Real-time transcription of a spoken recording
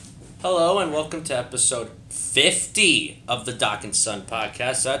Hello and welcome to episode 50 of the Doc and Son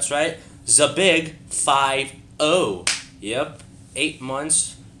podcast. That's right, the big 5-0. Yep, 8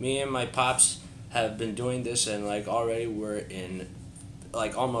 months. Me and my pops have been doing this, and already we're in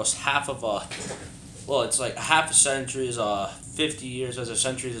almost half of a. Well, it's like half a century is 50 years. As a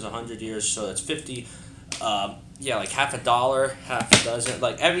century is 100 years, so it's 50. Half a dollar, half a dozen.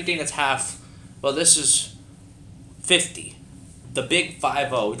 Everything that's half. Well, this is 50. The big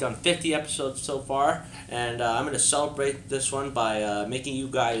 5-0. We've done 50 episodes so far, and I'm going to celebrate this one by making you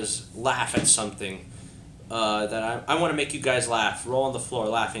guys laugh at something that I want to make you guys laugh, roll on the floor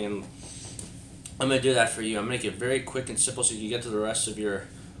laughing, and I'm going to do that for you. I'm going to make it very quick and simple so you can get to the rest of your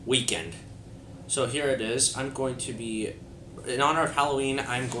weekend. So here it is. I'm going to be, in honor of Halloween,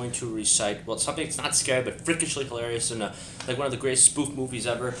 I'm going to recite, something that's not scary but freakishly hilarious and one of the greatest spoof movies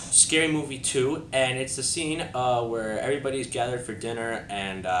ever, Scary Movie 2, and it's the scene where everybody's gathered for dinner,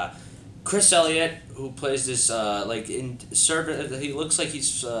 and Chris Elliott, who plays this servant, he looks like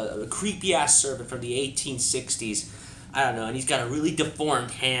he's a creepy ass servant from the 1860s. I don't know, and he's got a really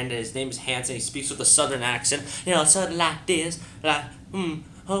deformed hand, and his name is Hanson. He speaks with a southern accent, something like this,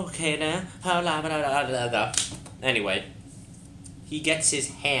 okay now, blah, blah, blah, blah, blah. Anyway, he gets his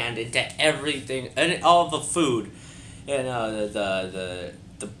hand into everything and all the food, and the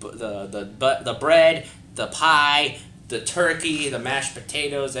bread, the pie, the turkey, the mashed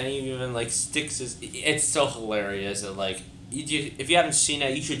potatoes, and he even sticks his. It's so hilarious. And if you haven't seen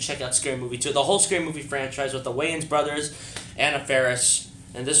it, you should check out Scary Movie 2. The whole Scary Movie franchise with the Wayans brothers, Anna Faris,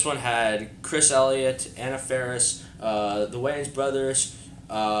 and this one had Chris Elliott, Anna Faris, the Wayans brothers,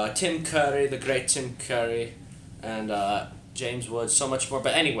 Tim Curry, the great Tim Curry, and James Woods, so much more.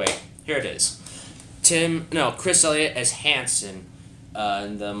 But anyway, here it is. Chris Elliott as Hanson,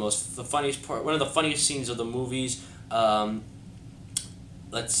 and the funniest part, one of the funniest scenes of the movies.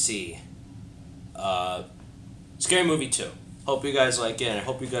 Let's see. Scary Movie 2. Hope you guys like it, and I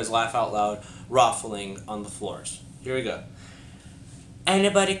hope you guys laugh out loud, ruffling on the floors. Here we go.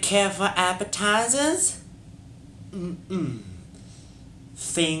 Anybody care for appetizers?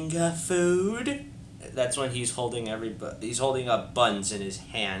 Finger food? That's when he's holding he's holding up buns in his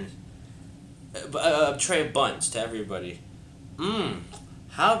hand. A tray of buns to everybody.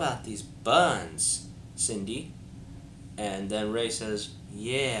 How about these buns, Cindy? And then Ray says,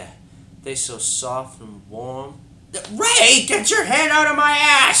 yeah, they so soft and warm. Ray, get your hand out of my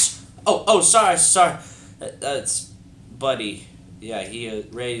ass! Oh, sorry. That's Buddy. Yeah,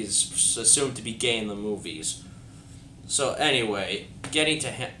 Ray's assumed to be gay in the movies. So anyway, getting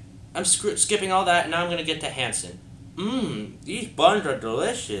to I'm skipping all that, and now I'm going to get to Hanson. These buns are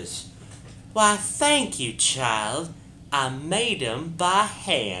delicious. Why, thank you, child. I made them by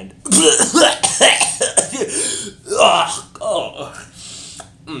hand.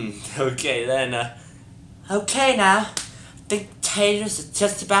 Okay, then, okay, now. I think potatoes are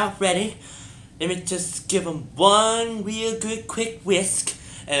just about ready. Let me just give them one real good quick whisk.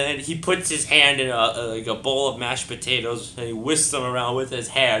 And he puts his hand in a bowl of mashed potatoes, and he whisks them around with his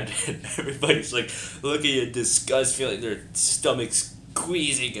hand. And everybody's looking in disgust, feeling their stomachs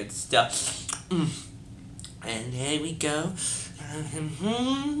squeezing and stuff. And there we go.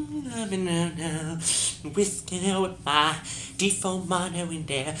 Whisking it with my default mono in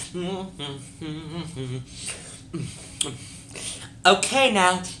there. Okay,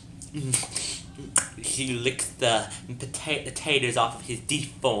 now. He licks the potatoes off of his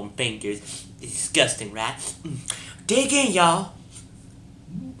deformed fingers. It's disgusting, right? Dig in, y'all.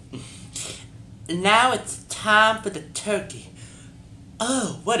 Now it's time for the turkey.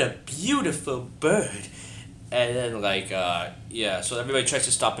 Oh, what a beautiful bird. And then, so everybody tries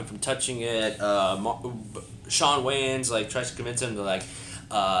to stop him from touching it. Shawn Wayans, tries to convince him to,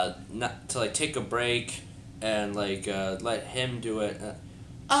 not to, take a break and, let him do it.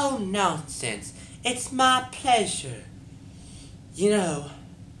 Oh, nonsense. It's my pleasure.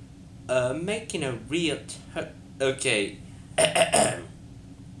 Making a real Okay. Let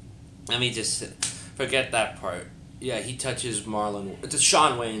me just forget that part. Yeah, he touches Shawn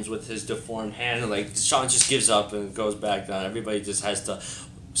Wayans with his deformed hand, and Shawn just gives up and goes back down. Everybody just has to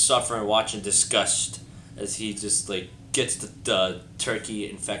suffer and watch in disgust as he just gets the turkey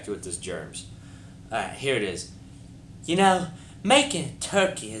infected with his germs. Alright, here it is. Making a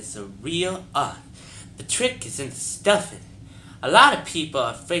turkey is a real art. The trick is in the stuffing. A lot of people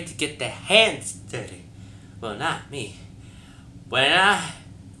are afraid to get their hands dirty. Well, not me.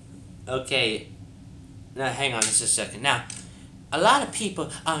 Okay, now hang on just a second. Now, a lot of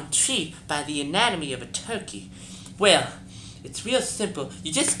people are intrigued by the anatomy of a turkey. Well, it's real simple.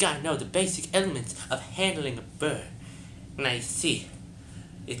 You just gotta know the basic elements of handling a bird. Now you see,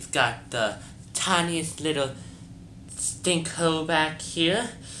 It's got the tiniest little stink hole back here,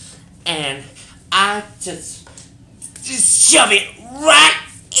 and I just shove it right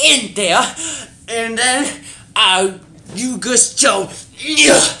in there, and then you just go.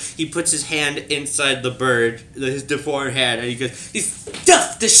 He puts his hand inside the bird, his deformed hand, and he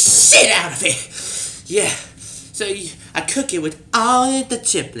stuff the shit out of it. Yeah. So I cook it with all the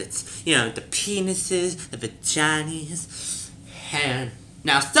triplets, the penises, the vaginas, and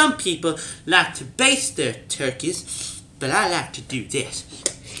now some people like to baste their turkeys, but I like to do this.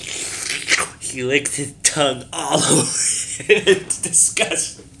 He licks his tongue all over. It's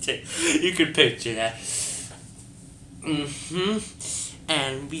disgusting. You can picture that.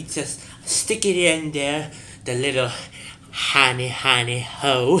 And we just stick it in there, the little honey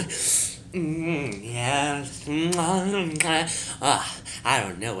hole. Yeah. I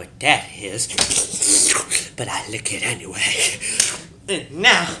don't know what that is, but I lick it anyway. And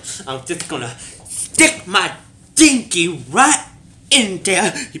now I'm just gonna stick my dinky right in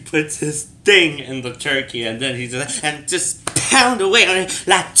there. He puts his thing in the turkey, and then just pound away on it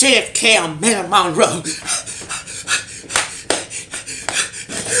like JFK on Marilyn Monroe.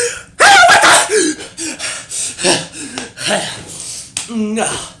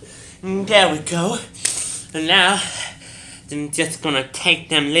 There we go. And now I'm just gonna take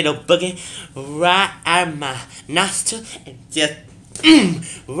them little boogie right out of my nostril and just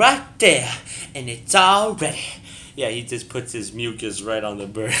right there, and it's all ready. Yeah, he just puts his mucus right on the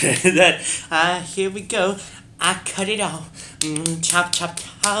bird. And then here we go. I cut it off. Chop, chop,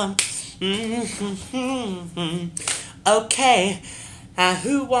 chop. Okay.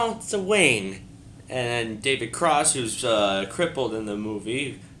 Who wants a wing? And David Cross, who's crippled in the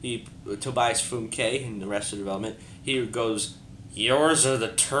movie, Tobias Funke in the rest of the development, he goes, "Yours are the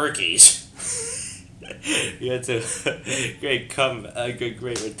turkeys." Yeah, it's a great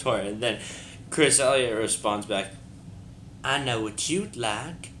retort. And then Chris Elliott responds back, "I know what you'd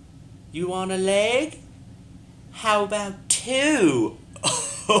like. You want a leg? How about two?"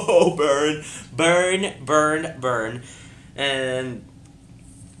 Oh, burn. And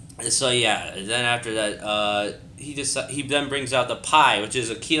so yeah, then after that, he then brings out the pie, which is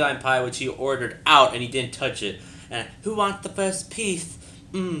a key lime pie, which he ordered out and he didn't touch it. And who wants the first piece?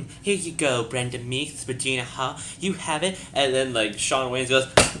 Here you go, Brenda Meeks, Regina Hall, you have it. And then Shawn Wayans goes,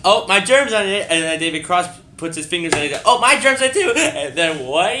 "Oh, my germs on it." And then David Cross puts his fingers on it and goes, "Oh, my germs on it too." And then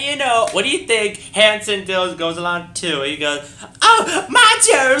what do you think? Hanson goes along too. He goes, "Oh, my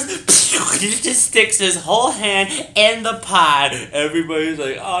germs." He just sticks his whole hand in the pie. Everybody's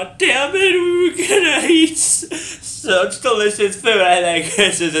like, "Oh, damn it, we were gonna eat such delicious food." And then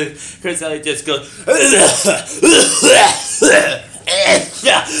Chris Elliott just goes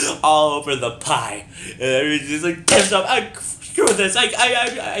all over the pie. And everybody's just like, "Gives up. Screw this.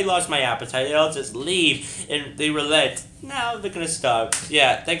 I lost my appetite. I'll just leave." And they relent. Now they're gonna stop.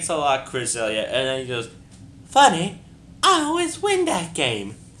 Yeah, thanks a lot, Chris Elliott. And then he goes, "Funny, I always win that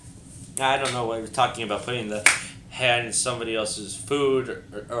game." I don't know what he was talking about, putting the hand in somebody else's food,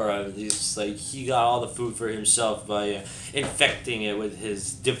 or he got all the food for himself by infecting it with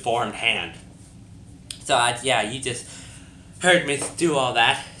his deformed hand. So you just heard me do all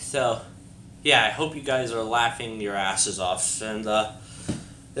that. So yeah, I hope you guys are laughing your asses off. And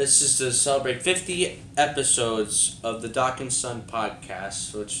this is to celebrate 50 episodes of the Doc and Son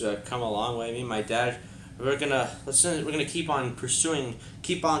podcast, which come a long way. Me and my dad, we're gonna keep on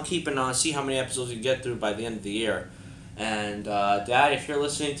keeping on, see how many episodes we get through by the end of the year. And Dad, if you're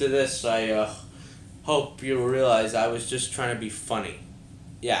listening to this, I hope you realize I was just trying to be funny.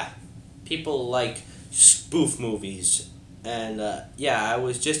 Yeah, people like spoof movies, and I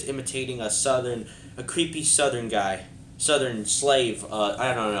was just imitating a creepy southern guy, southern slave,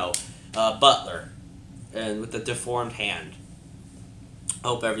 butler, and with a deformed hand.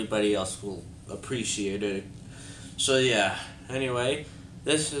 Hope everybody else will appreciate it. So yeah, anyway,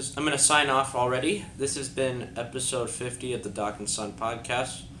 I'm going to sign off already. This has been episode 50 of the Doc and Son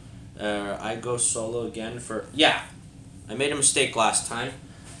podcast. I go solo again I made a mistake last time.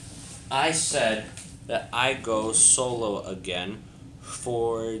 I said that I go solo again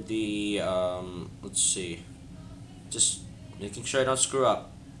for the, just making sure I don't screw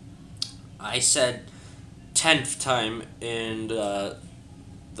up. I said 10th time in the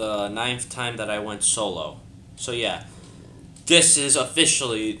 9th time that I went solo. So yeah, this is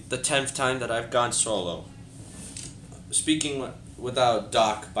officially the 10th time that I've gone solo. Speaking without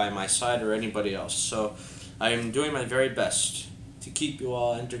Doc by my side or anybody else. So I am doing my very best to keep you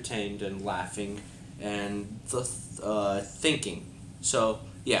all entertained and laughing and thinking. So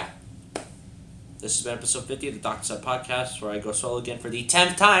yeah, This has been episode 50 of the Dr. Sub Podcast, where I go solo again for the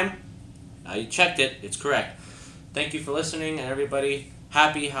 10th time. Now you checked it. It's correct. Thank you for listening, and everybody,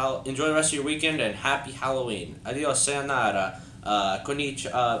 enjoy the rest of your weekend, and happy Halloween. Adios, sayonara,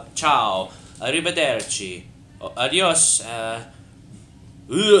 ciao, arrivederci, adios,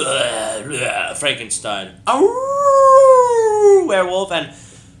 Frankenstein, werewolf, and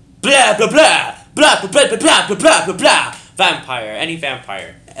blah, blah, blah, blah, blah, blah, blah, blah, blah, blah, blah, vampire, any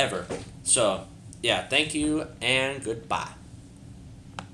vampire, ever. So, yeah, thank you, and goodbye.